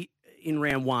 60 in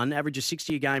round one, average of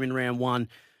 60 a game in round one,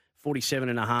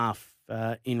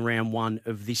 47.5 in round one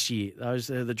of this year.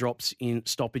 Those are the drops in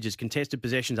stoppages. Contested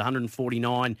possessions,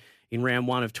 149 in round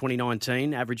one of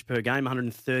 2019, average per game,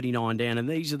 139 down. And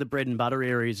these are the bread and butter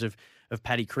areas of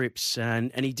Paddy Cripps.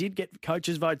 And he did get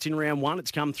coaches' votes in round one.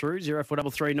 It's come through,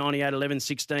 0433 98 11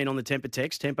 16 on the Temper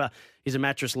text. Temper is a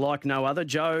mattress like no other.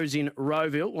 Joe's in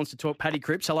Rowville, wants to talk Paddy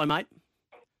Cripps. Hello, mate.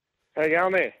 How you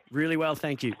going there? Really well,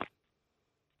 thank you.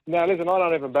 No, listen, I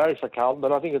don't even barrack for Carlton,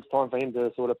 but I think it's time for him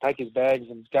to sort of pack his bags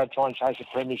and go try and chase a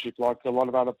premiership like a lot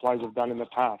of other players have done in the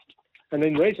past. And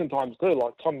in recent times too,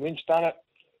 like Tom Lynch done it,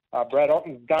 Brad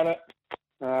Otten's done it,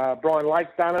 Brian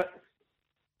Lake's done it.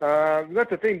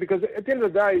 That's the thing, because at the end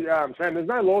of the day, Sam, there's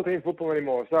no loyalty in football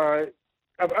anymore. So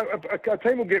a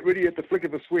team will get rid of you at the flick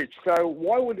of a switch. So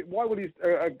why would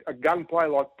a gun player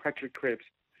like Patrick Cripps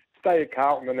stay at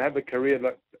Carlton and have the career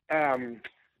that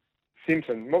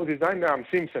Simpson. What was his name?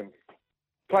 Simpson.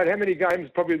 Played how many games?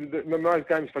 Probably the most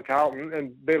games for Carlton,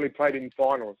 and barely played in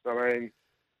finals. I mean,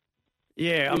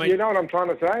 yeah, you know what I'm trying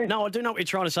to say? No, I do know what you're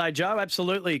trying to say, Joe.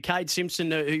 Absolutely. Cade Simpson,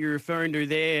 who you're referring to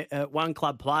there, one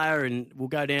club player, and will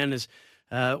go down as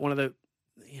one of the,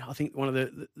 I think one of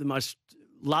the most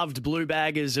loved blue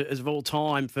baggers of all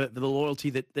time for the loyalty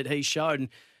that he showed.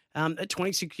 And at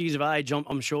 26 years of age,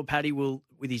 I'm sure Paddy will,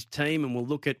 with his team, and will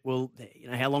look at,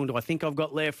 how long do I think I've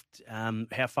got left?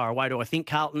 How far away do I think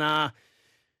Carlton are?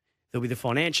 There'll be the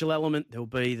financial element. There'll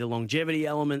be the longevity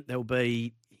element. There'll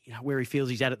be where he feels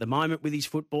he's at the moment with his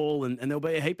football, and there'll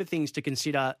be a heap of things to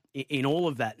consider in all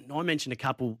of that. And I mentioned a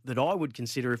couple that I would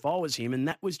consider if I was him, and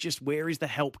that was just where is the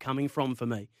help coming from for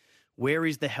me? Where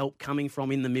is the help coming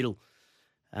from in the middle?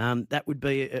 That would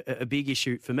be a big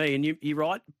issue for me. And you're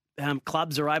right,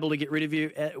 clubs are able to get rid of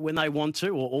you when they want to,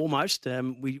 or almost.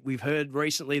 We've heard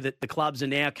recently that the clubs are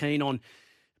now keen on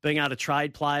being able to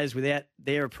trade players without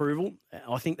their approval.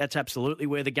 I think that's absolutely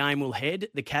where the game will head.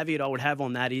 The caveat I would have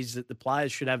on that is that the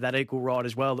players should have that equal right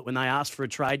as well, that when they ask for a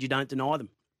trade, you don't deny them.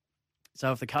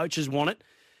 So if the coaches want it,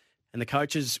 and the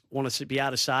coaches want to be able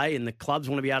to say, and the clubs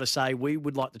want to be able to say, we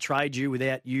would like to trade you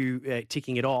without you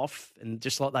ticking it off, and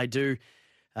just like they do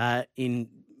in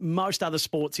most other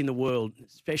sports in the world,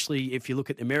 especially if you look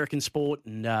at American sport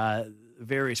and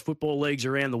various football leagues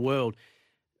around the world,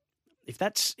 if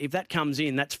that comes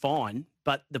in, that's fine.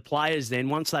 But the players then,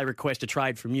 once they request a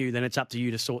trade from you, then it's up to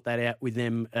you to sort that out with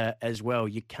them as well.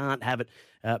 You can't have it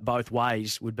both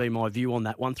ways, would be my view on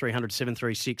that. 1300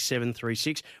 736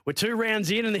 736. We're 2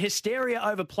 rounds in, and the hysteria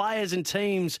over players and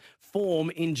teams' form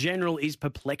in general is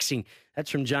perplexing. That's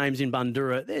from James in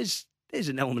Bundoora. There's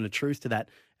an element of truth to that,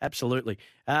 absolutely.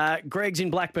 Greg's in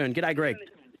Blackburn. G'day, Greg.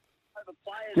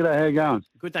 G'day, how you going?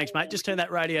 Good, thanks, mate. Just turn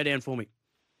that radio down for me.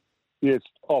 Yes,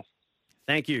 off.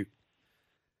 Thank you.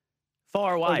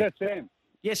 Fire away. Is that Sam?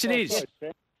 Yes, it is.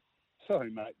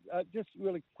 Sorry, mate. Just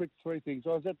really quick 3 things. I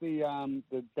was at the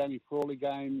Danny Frawley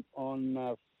game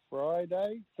on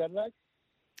Saturday.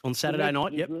 On Saturday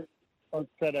night, yep. On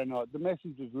Saturday night. The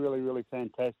message was really, really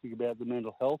fantastic about the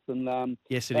mental health. And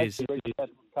yes, it is. I reached out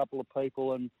to a couple of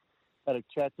people and had a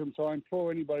chat to them. So I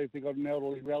implore anybody, if they've got an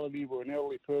elderly relative or an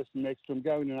elderly person next to them,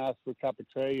 go in and ask for a cup of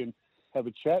tea and have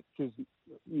a chat, because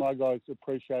my guys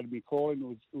appreciated me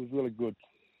calling. It was really good.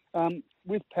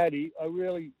 With Paddy, I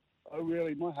really,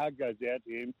 my heart goes out to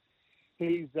him.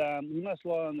 He must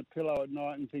lie on the pillow at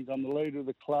night and think, I'm the leader of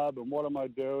the club, and what am I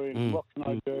doing? What can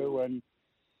I do? And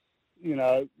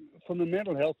from the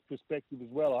mental health perspective as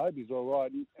well, I hope he's all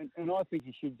right. And I think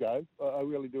he should go. I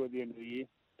really do at the end of the year.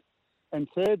 And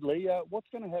thirdly, what's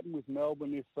going to happen with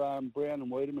Melbourne if Brown and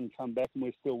Wiedemann come back and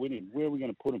we're still winning? Where are we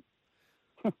going to put them?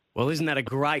 Well, isn't that a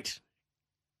great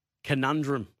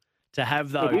conundrum to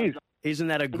have, though? It is. Isn't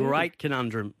that a great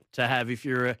conundrum to have if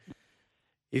you're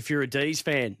a D's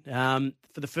fan?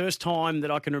 For the first time that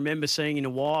I can remember seeing in a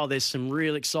while, there's some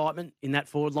real excitement in that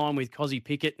forward line with Cozzy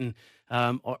Pickett, and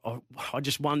I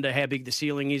just wonder how big the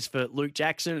ceiling is for Luke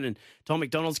Jackson, and Tom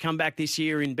McDonald's come back this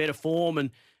year in better form,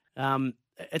 and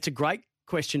it's a great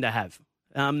question to have.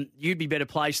 You'd be better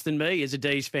placed than me as a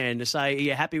D's fan to say, are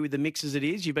you happy with the mix as it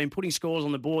is? You've been putting scores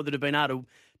on the board that have been able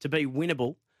to be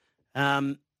winnable,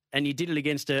 and you did it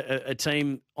against a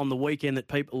team on the weekend that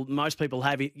most people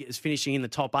have is finishing in the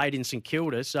top 8 in St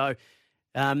Kilda. So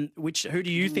who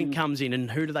do you think comes in, and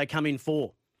who do they come in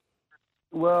for?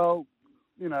 Well,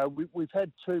 we've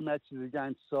had 2 matches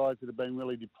against sides that have been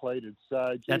really depleted.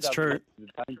 So that's true.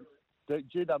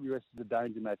 GWS is a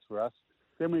danger match for us.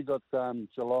 Then we've got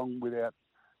Geelong without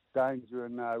Danger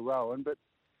and Rowan. But,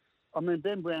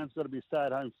 Ben Brown's got to be a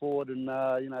stay-at-home forward and,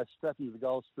 strap him to the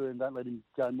goal spoon. Don't let him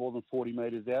go more than 40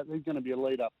 metres out. He's going to be a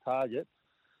lead-up target.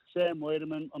 Sam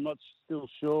Wiedemann, I'm not still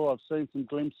sure. I've seen some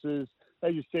glimpses.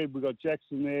 As you said, we've got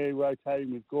Jackson there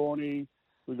rotating with Gorney.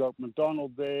 We've got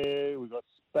McDonald there. We've got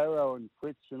Sparrow and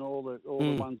Fritz and all the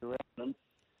ones around them.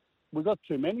 We've got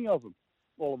too many of them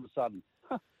all of a sudden.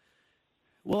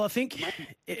 Well, I think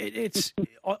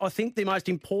I think the most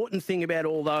important thing about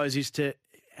all those is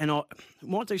and I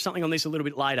might do something on this a little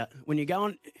bit later. When you go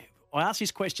on, I asked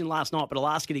this question last night, but I'll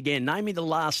ask it again. Name me the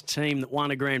last team that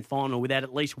won a grand final without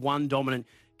at least one dominant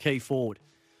key forward.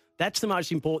 That's the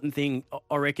most important thing,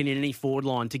 I reckon, in any forward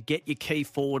line, to get your key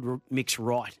forward mix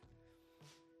right.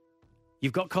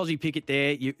 You've got Cozzy Pickett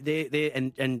there,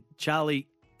 and Charlie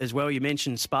as well. You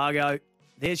mentioned Spargo.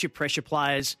 There's your pressure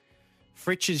players.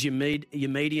 Fritsch is your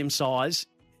medium size.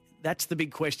 That's the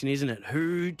big question, isn't it?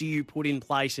 Who do you put in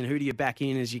place and who do you back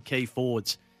in as your key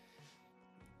forwards?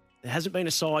 there hasn't been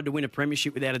a side to win a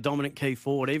premiership without a dominant key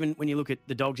forward. Even when you look at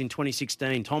the Dogs in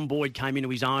 2016, Tom Boyd came into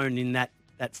his own in that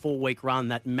 4-week run,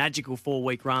 that magical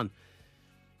 4-week run.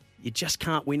 You just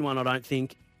can't win one, I don't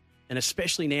think. And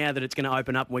especially now that it's going to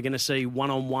open up, we're going to see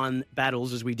one-on-one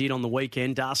battles as we did on the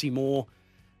weekend. Darcy Moore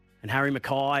and Harry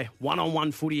Mackay,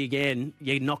 one-on-one footy again.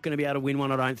 You're not going to be able to win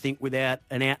one, I don't think, without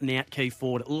an out-and-out key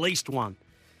forward, at least one.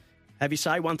 Have you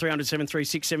say 1300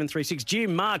 736 736.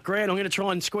 Jim, Mark, Grant, I'm going to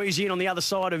try and squeeze you in on the other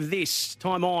side of this.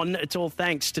 Time on. It's all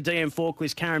thanks to DM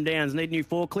Forklifts, Carrum Downs. Need a new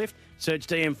forklift? Search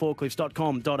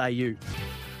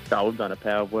dmforklifts.com.au. We've done a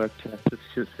power of work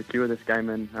to secure this game,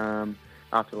 and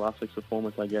after last week's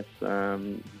performance, I guess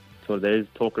sort of there's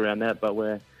talk around that, but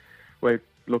we're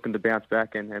looking to bounce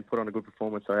back and put on a good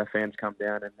performance so our fans come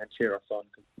down and cheer us on.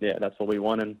 Yeah, that's what we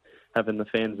want, and having the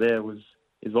fans there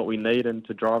is what we need and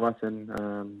to drive us,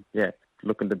 and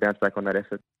looking to bounce back on that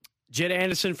effort. Jed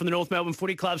Anderson from the North Melbourne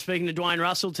Footy Club speaking to Dwayne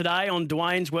Russell today on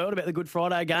Dwayne's World about the Good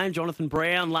Friday game. Jonathan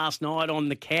Brown last night on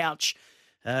the couch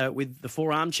with the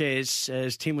 4 armchairs,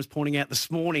 as Tim was pointing out this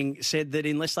morning, said that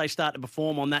unless they start to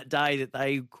perform on that day that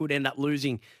they could end up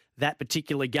losing that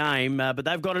particular game. But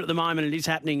they've got it at the moment. It is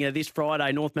happening this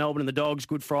Friday. North Melbourne and the Dogs,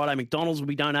 Good Friday. McDonald's will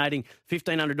be donating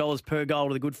 $1,500 per goal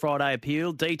to the Good Friday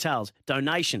Appeal. Details,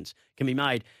 donations can be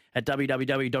made at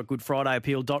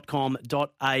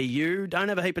www.goodfridayappeal.com.au. Don't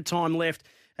have a heap of time left.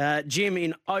 Jim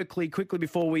in Oakley, quickly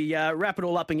before we wrap it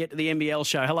all up and get to the NBL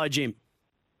show. Hello, Jim.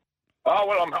 Oh,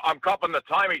 well, I'm copping the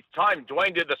time each time.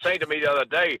 Dwayne did the same to me the other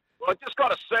day. Well, I just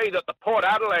got to say that the Port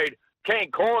Adelaide,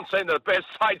 Kane Corn saying they're the best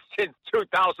side since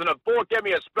 2004. Give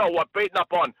me a spell. What, beating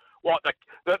up on what the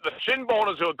shin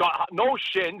boners who have got no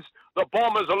shins. The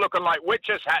Bombers are looking like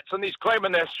witches' hats, and he's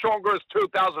claiming they're stronger as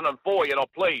 2004,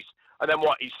 please. And then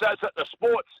what? He says that the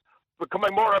sport's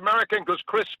becoming more American because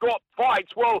Chris Scott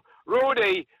fights. Well,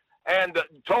 Rudy and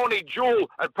Tony Jewell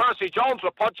and Percy Jones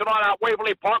were punching on at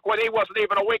Waverley Park when he wasn't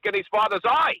even a wink in his father's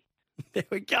eye. There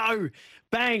we go.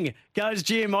 Bang goes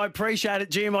Jim. I appreciate it,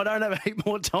 Jim. I don't have a heap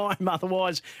more time.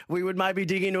 Otherwise, we would maybe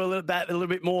dig into a little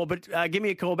bit more. But give me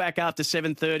a call back after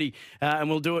 7:30 and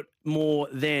we'll do it more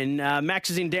then.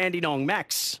 Max is in Dandenong.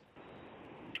 Max.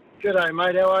 G'day,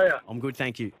 mate. How are you? I'm good,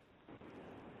 thank you.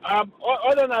 I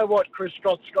don't know what Chris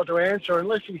Scott's got to answer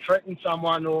unless he threatens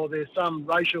someone or there's some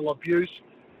racial abuse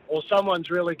or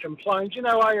someone's really complained.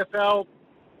 AFL,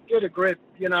 get a grip.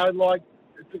 The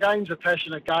game's a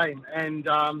passionate game and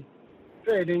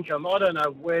fair income. I don't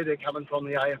know where they're coming from,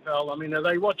 the AFL. I mean, are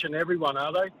they watching everyone,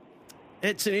 are they?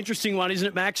 It's an interesting one, isn't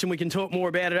it, Max? And we can talk more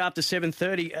about it after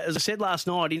 7:30. As I said last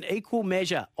night, in equal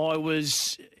measure, I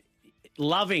was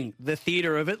loving the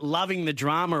theatre of it, loving the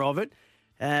drama of it.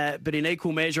 But in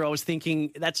equal measure, I was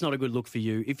thinking, that's not a good look for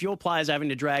you. If your player's having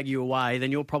to drag you away,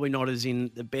 then you're probably not as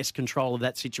in the best control of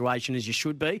that situation as you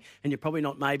should be, and you're probably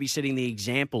not maybe setting the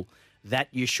example that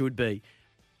you should be.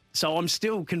 So I'm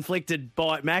still conflicted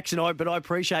by it, Max, but I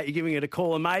appreciate you giving it a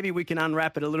call, and maybe we can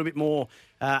unwrap it a little bit more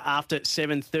after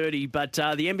 7:30. But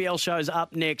the NBL show's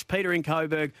up next. Peter in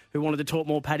Coburg, who wanted to talk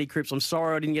more Paddy Cripps. I'm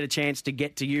sorry I didn't get a chance to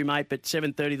get to you, mate, but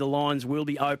 7:30 the lines will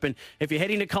be open. If you're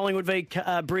heading to Collingwood v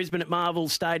Brisbane at Marvel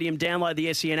Stadium, download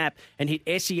the SEN app and hit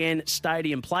SEN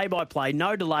Stadium play-by-play.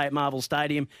 No delay at Marvel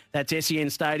Stadium. That's SEN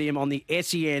Stadium on the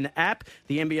SEN app.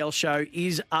 The NBL show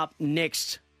is up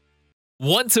next.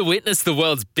 Want to witness the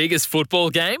world's biggest football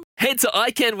game? Head to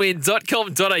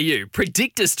iCanWin.com.au,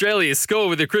 predict Australia's score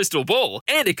with a crystal ball,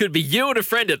 and it could be you and a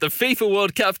friend at the FIFA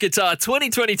World Cup Qatar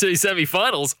 2022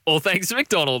 semi-finals, all thanks to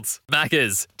McDonald's.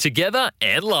 Maccas, together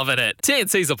and loving it.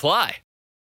 TNCs apply.